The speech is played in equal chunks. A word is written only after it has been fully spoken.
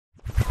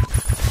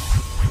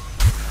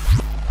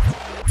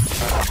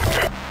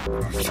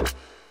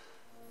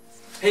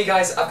Hey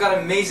guys, I've got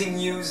amazing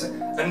news.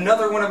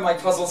 Another one of my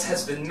puzzles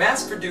has been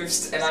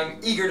mass-produced, and I'm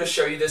eager to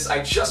show you this.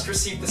 I just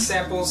received the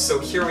samples, so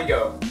here we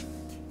go.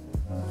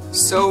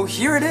 So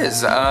here it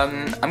is.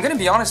 I'm gonna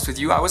be honest with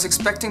you, I was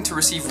expecting to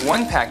receive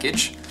one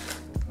package,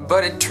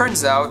 but it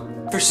turns out,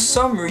 for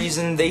some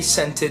reason, they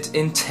sent it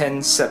in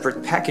 10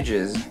 separate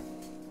packages.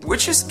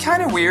 Which is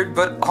kinda weird,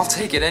 but I'll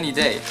take it any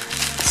day.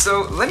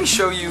 So let me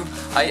show you,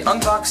 I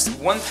unboxed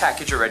one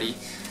package already,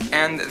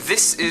 and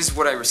this is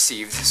what I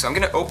received. So I'm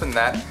gonna open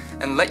that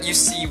and let you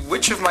see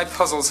which of my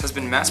puzzles has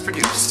been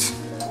mass-produced.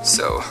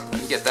 So,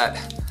 let me get that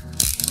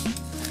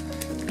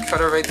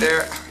cutter right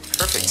there.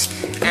 Perfect.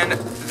 And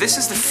this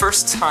is the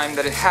first time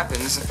that it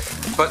happens,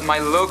 but my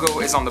logo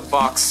is on the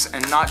box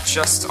and not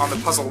just on the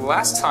puzzle.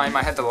 Last time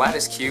I had the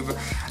lattice cube,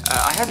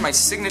 I had my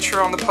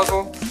signature on the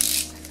puzzle,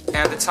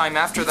 and the time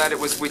after that it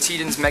was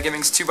YuXin's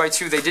Megaminx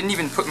 2x2. They didn't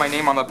even put my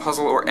name on the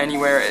puzzle or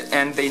anywhere,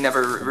 and they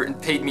never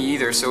paid me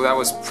either, so that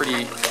was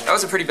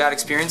a pretty bad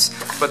experience.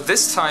 But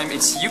this time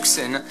it's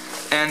YuXin,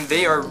 and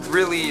they're a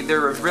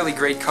really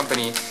great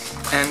company,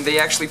 and they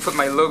actually put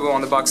my logo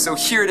on the box. So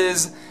here it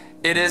is.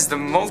 It is the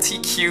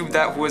multi-cube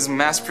that was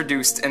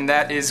mass-produced, and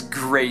that is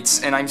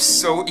great, and I'm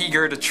so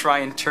eager to try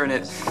and turn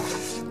it.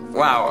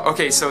 Wow,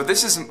 okay, so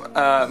this is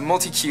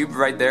multi-cube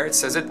right there, it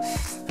says it,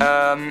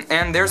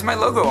 and there's my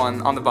logo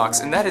on the box,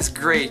 and that is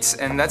great,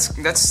 and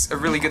that's a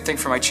really good thing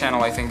for my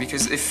channel, I think,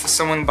 because if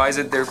someone buys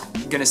it, they're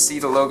gonna see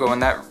the logo,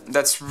 and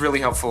that's really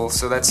helpful,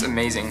 so that's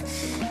amazing.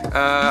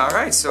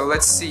 Alright, so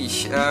let's see,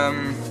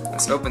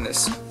 let's open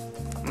this.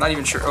 I'm not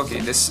even sure, okay,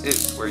 this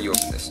is where you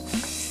open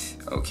this.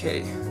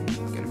 Okay,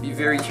 I'm gonna be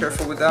very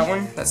careful with that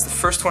one. That's the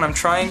first one I'm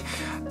trying.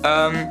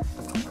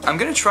 I'm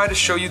gonna try to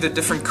show you the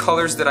different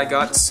colors that I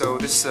got, so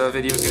this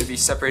video is gonna be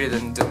separated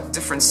into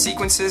different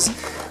sequences.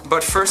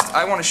 But first,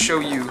 I want to show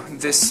you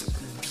this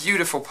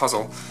beautiful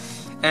puzzle.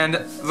 And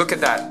look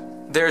at that.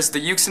 There's the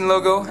YuXin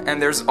logo,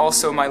 and there's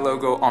also my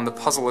logo on the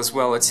puzzle as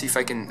well. Let's see if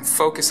I can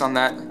focus on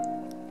that.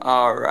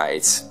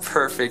 Alright,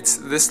 perfect.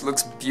 This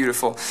looks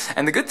beautiful.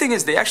 And the good thing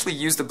is they actually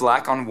used the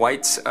black on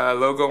white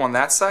logo on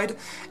that side,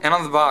 and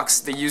on the box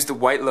they used the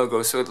white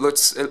logo, so it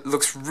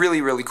looks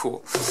really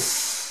cool.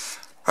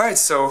 Alright,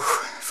 so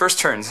first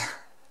turns.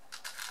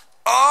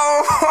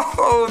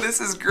 Oh,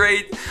 this is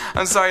great.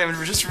 I'm sorry,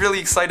 I'm just really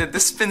excited.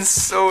 This spins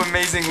so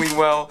amazingly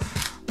well.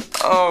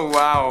 Oh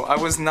wow, I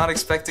was not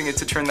expecting it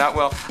to turn that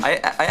well. I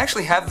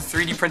actually have the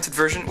 3D printed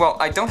version. Well,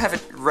 I don't have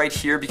it right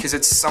here because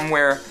it's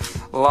somewhere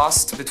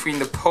lost between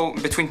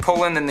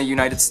Poland and the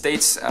United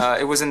States.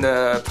 It was in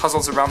the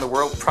Puzzles Around the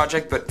World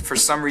project, but for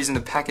some reason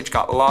the package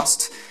got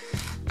lost.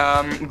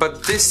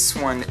 But this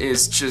one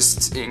is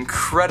just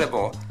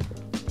incredible.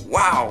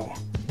 Wow.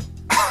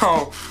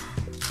 Oh,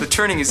 the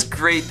turning is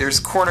great. There's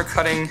corner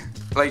cutting,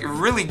 like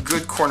really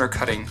good corner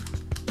cutting.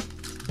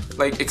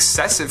 Like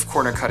excessive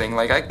corner cutting,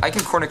 like I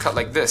can corner cut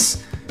like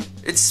this.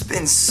 It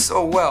spins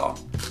so well.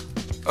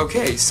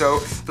 Okay,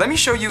 so let me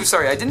show you,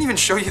 sorry, I didn't even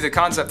show you the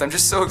concept, I'm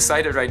just so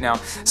excited right now.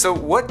 So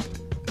what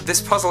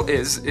this puzzle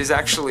is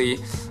actually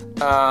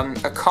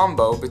a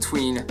combo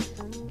between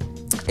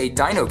a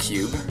Dino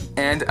Cube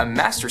and a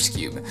Master's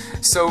Cube.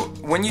 So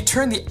when you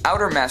turn the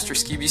outer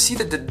Master's Cube, you see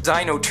that the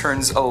Dino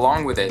turns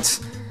along with it.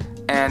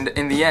 And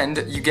in the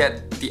end, you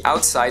get the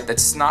outside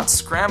that's not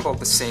scrambled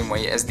the same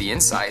way as the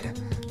inside.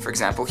 For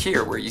example,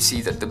 here, where you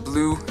see that the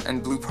blue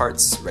and blue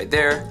parts right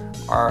there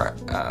are,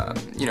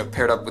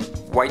 paired up with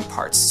white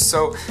parts.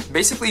 So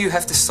basically, you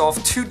have to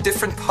solve two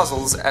different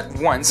puzzles at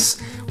once,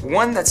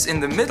 one that's in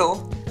the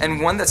middle and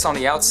one that's on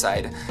the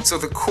outside. So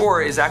the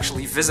core is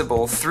actually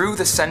visible through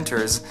the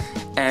centers,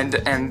 and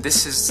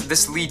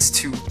this leads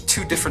to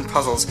two different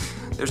puzzles.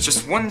 There's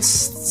just one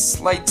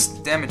slight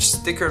damaged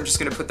sticker. I'm just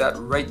gonna put that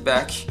right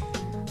back.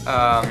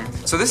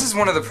 So this is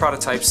one of the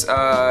prototypes.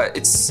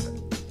 It's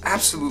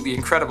absolutely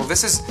incredible.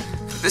 This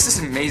is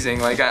amazing.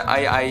 Like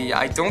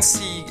I don't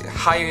see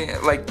high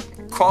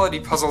quality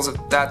puzzles of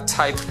that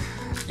type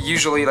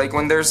usually. Like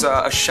when there's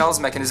a shells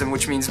mechanism,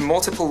 which means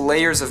multiple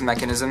layers of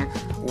mechanism,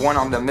 one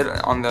on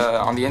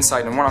the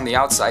inside and one on the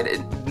outside,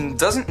 it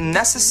doesn't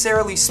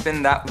necessarily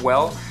spin that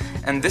well.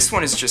 And this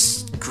one is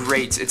just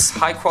great. It's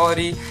high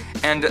quality,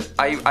 and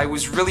I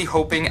was really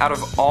hoping out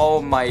of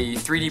all my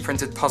 3D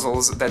printed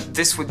puzzles that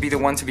this would be the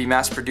one to be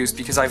mass produced,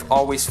 because I've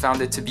always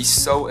found it to be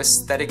so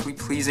aesthetically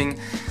pleasing.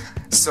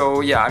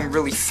 So yeah, I'm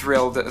really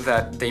thrilled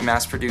that they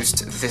mass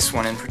produced this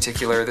one in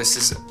particular. This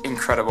is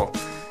incredible.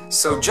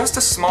 So just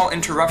a small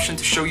interruption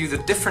to show you the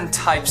different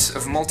types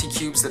of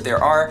multi-cubes that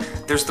there are.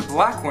 There's the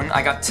black one,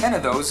 I got 10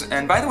 of those,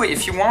 and by the way,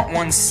 if you want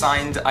one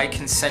signed, I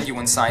can send you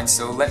one signed,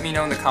 so let me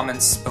know in the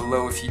comments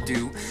below if you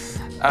do.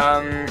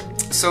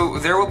 So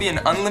there will be an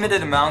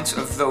unlimited amount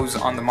of those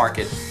on the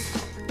market.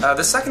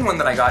 The second one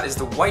that I got is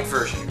the white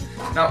version.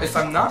 Now, if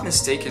I'm not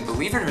mistaken,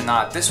 believe it or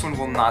not, this one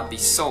will not be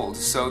sold,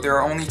 so there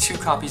are only 2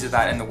 copies of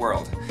that in the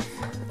world.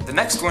 The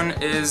next one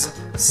is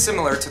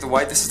similar to the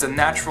white. This is a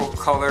natural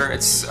color,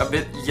 it's a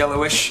bit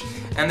yellowish,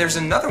 and there's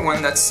another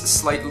one that's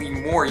slightly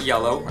more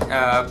yellow.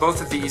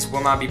 Both of these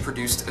will not be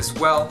produced as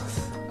well.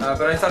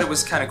 but I thought it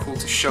was kind of cool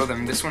to show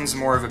them. This one's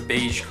more of a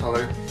beige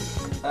color.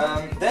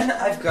 Then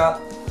I've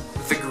got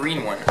the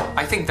green one.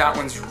 I think that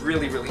one's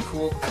really, really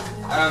cool.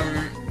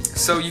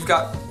 So you've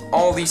got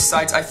all these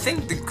sides. I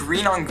think the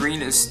green on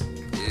green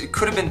it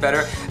could have been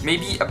better.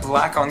 Maybe a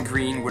black on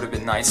green would have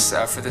been nice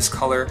for this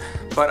color,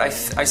 but I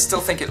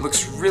still think it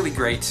looks really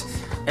great.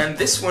 And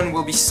this one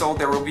will be sold.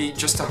 There will be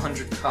just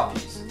 100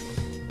 copies.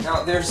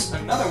 Now there's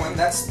another one,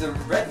 that's the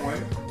red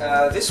one.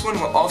 This one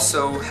will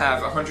also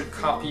have 100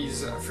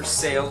 copies for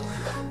sale.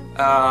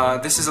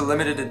 This is a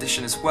limited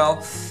edition as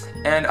well,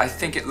 and I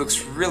think it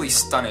looks really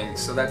stunning,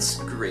 so that's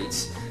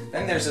great.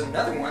 Then there's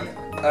another one.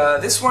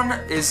 This one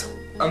is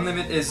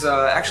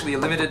actually a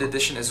limited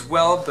edition as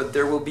well, but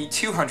there will be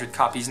 200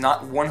 copies,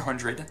 not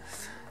 100.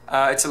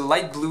 It's a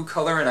light blue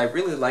color, and I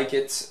really like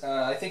it.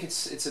 I think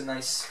it's a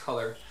nice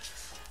color.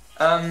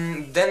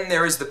 Then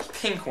there is the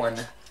pink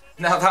one.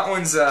 Now that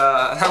one's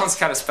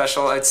kind of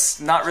special. It's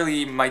not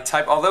really my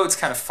type, although it's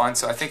kind of fun,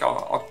 so I think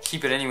I'll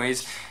keep it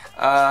anyways.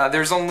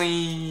 There's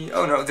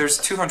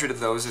 200 of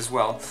those as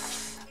well.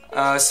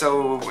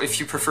 So if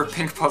you prefer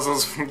pink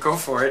puzzles, go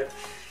for it.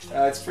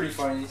 It's pretty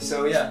funny,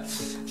 so yeah.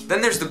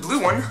 Then there's the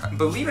blue one.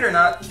 Believe it or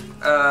not,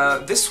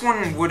 this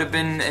one would have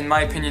been, in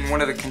my opinion, one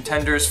of the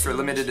contenders for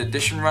limited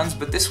edition runs,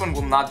 but this one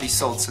will not be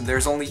sold, so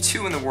there's only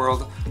 2 in the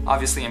world.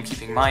 Obviously, I'm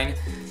keeping mine.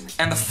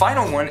 And the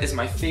final one is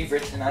my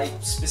favorite, and I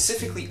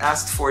specifically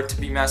asked for it to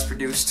be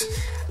mass-produced.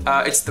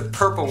 It's the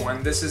purple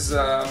one. This is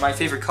my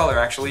favorite color,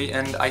 actually,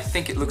 and I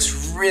think it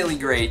looks really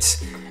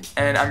great.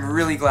 And I'm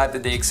really glad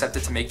that they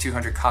accepted to make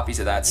 200 copies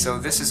of that. So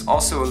this is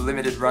also a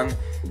limited run,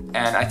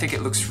 and I think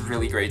it looks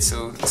really great,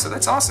 so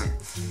that's awesome.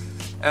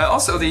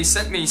 Also, they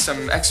sent me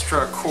some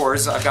extra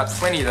cores. I've got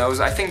plenty of those.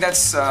 I think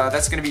that's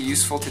going to be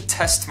useful to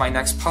test my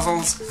next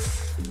puzzles,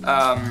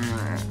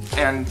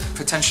 and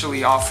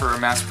potentially offer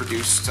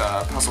mass-produced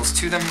puzzles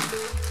to them.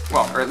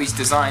 Well, or at least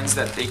designs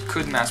that they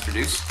could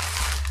mass-produce.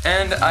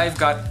 And I've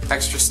got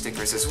extra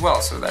stickers as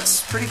well, so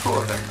that's pretty cool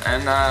of them.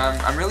 And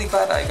I'm really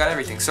glad I got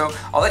everything. So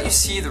I'll let you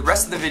see the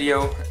rest of the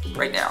video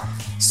right now.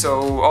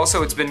 So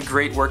also, it's been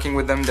great working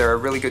with them. They're a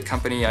really good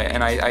company,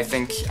 and I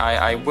think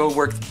I will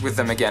work with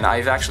them again.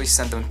 I've actually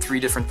sent them 3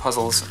 different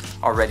puzzles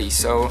already,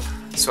 so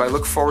I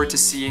look forward to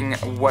seeing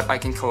what I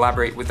can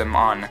collaborate with them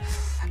on.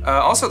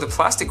 Also, the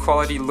plastic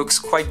quality looks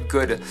quite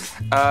good.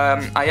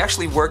 I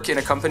actually work in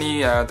a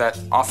company that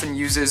often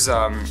uses...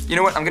 you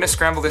know what, I'm going to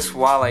scramble this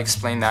while I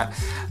explain that.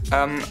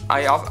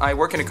 I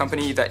work in a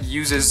company that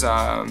uses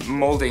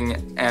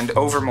molding and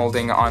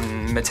overmolding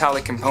on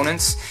metallic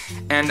components,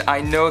 and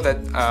I know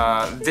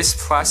that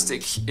this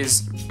plastic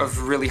is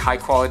of really high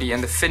quality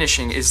and the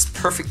finishing is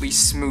perfectly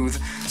smooth,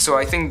 so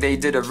I think they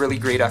did a really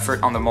great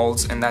effort on the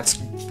molds, and that's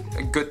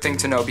a good thing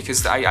to know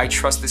because I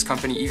trust this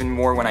company even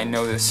more when I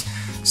know this.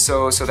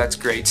 So that's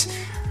great.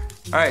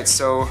 Alright,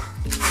 so,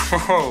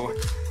 whoa,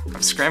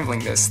 I'm scrambling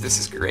this. This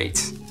is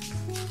great.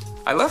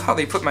 I love how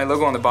they put my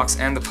logo on the box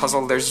and the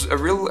puzzle. There's a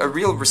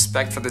real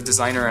respect for the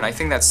designer, and I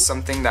think that's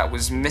something that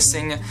was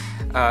missing,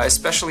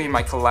 especially in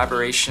my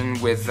collaboration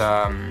with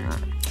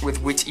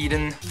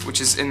YuXin, which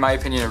is, in my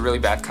opinion, a really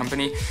bad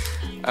company.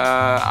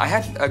 I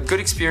had a good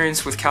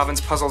experience with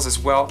Calvin's puzzles as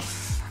well.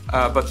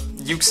 But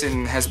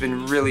YuXin has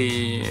been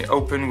really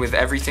open with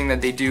everything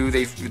that they do.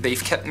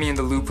 They've kept me in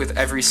the loop with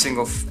every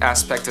single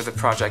aspect of the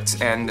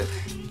project, and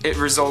it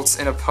results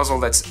in a puzzle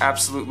that's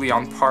absolutely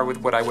on par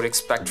with what I would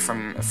expect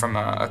from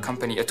a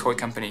company, a toy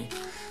company.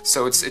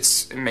 So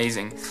it's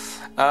amazing.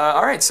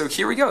 Alright, so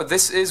here we go.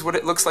 This is what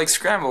it looks like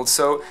scrambled.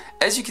 So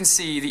as you can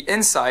see, the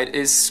inside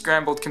is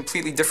scrambled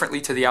completely differently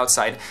to the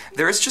outside.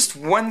 There is just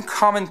one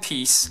common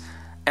piece,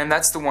 and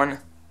that's the one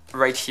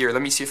right here.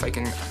 Let me see if I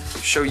can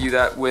show you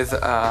that with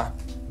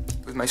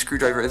my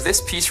screwdriver.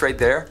 This piece right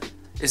there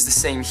is the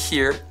same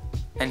here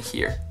and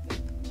here.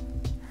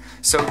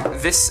 So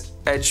this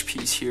edge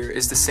piece here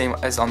is the same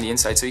as on the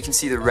inside. So you can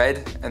see the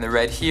red and the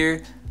red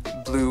here,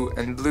 blue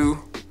and blue,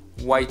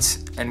 white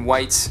and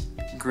white,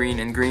 green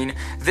and green.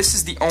 This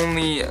is the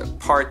only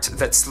part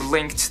that's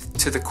linked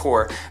to the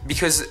core,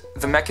 because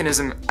the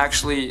mechanism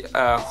actually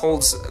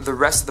holds the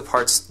rest of the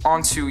parts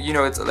onto, you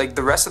know, it's like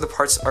the rest of the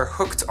parts are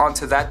hooked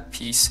onto that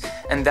piece,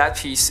 and that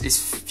piece is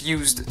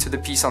fused to the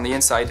piece on the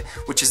inside,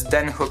 which is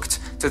then hooked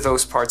to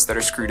those parts that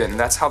are screwed in.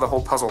 That's how the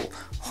whole puzzle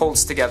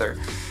holds together.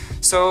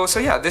 So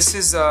yeah, this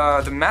is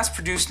the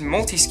mass-produced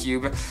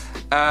multi-cube,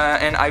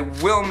 and I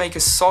will make a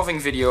solving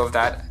video of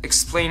that,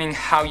 explaining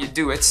how you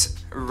do it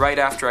right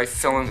after I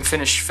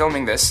finish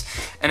filming this.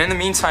 And in the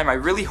meantime, I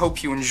really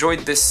hope you enjoyed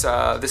this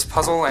this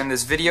puzzle and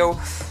this video.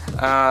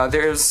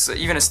 There's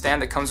even a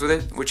stand that comes with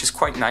it, which is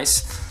quite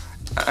nice.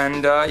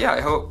 And yeah,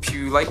 I hope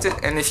you liked it,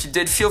 and if you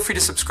did, feel free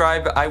to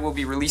subscribe. I will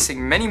be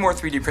releasing many more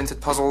 3D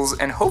printed puzzles,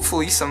 and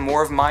hopefully some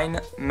more of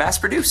mine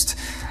mass-produced.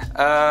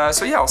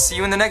 So yeah, I'll see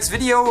you in the next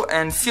video,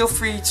 and feel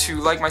free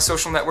to like my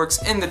social networks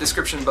in the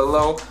description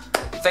below.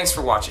 Thanks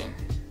for watching.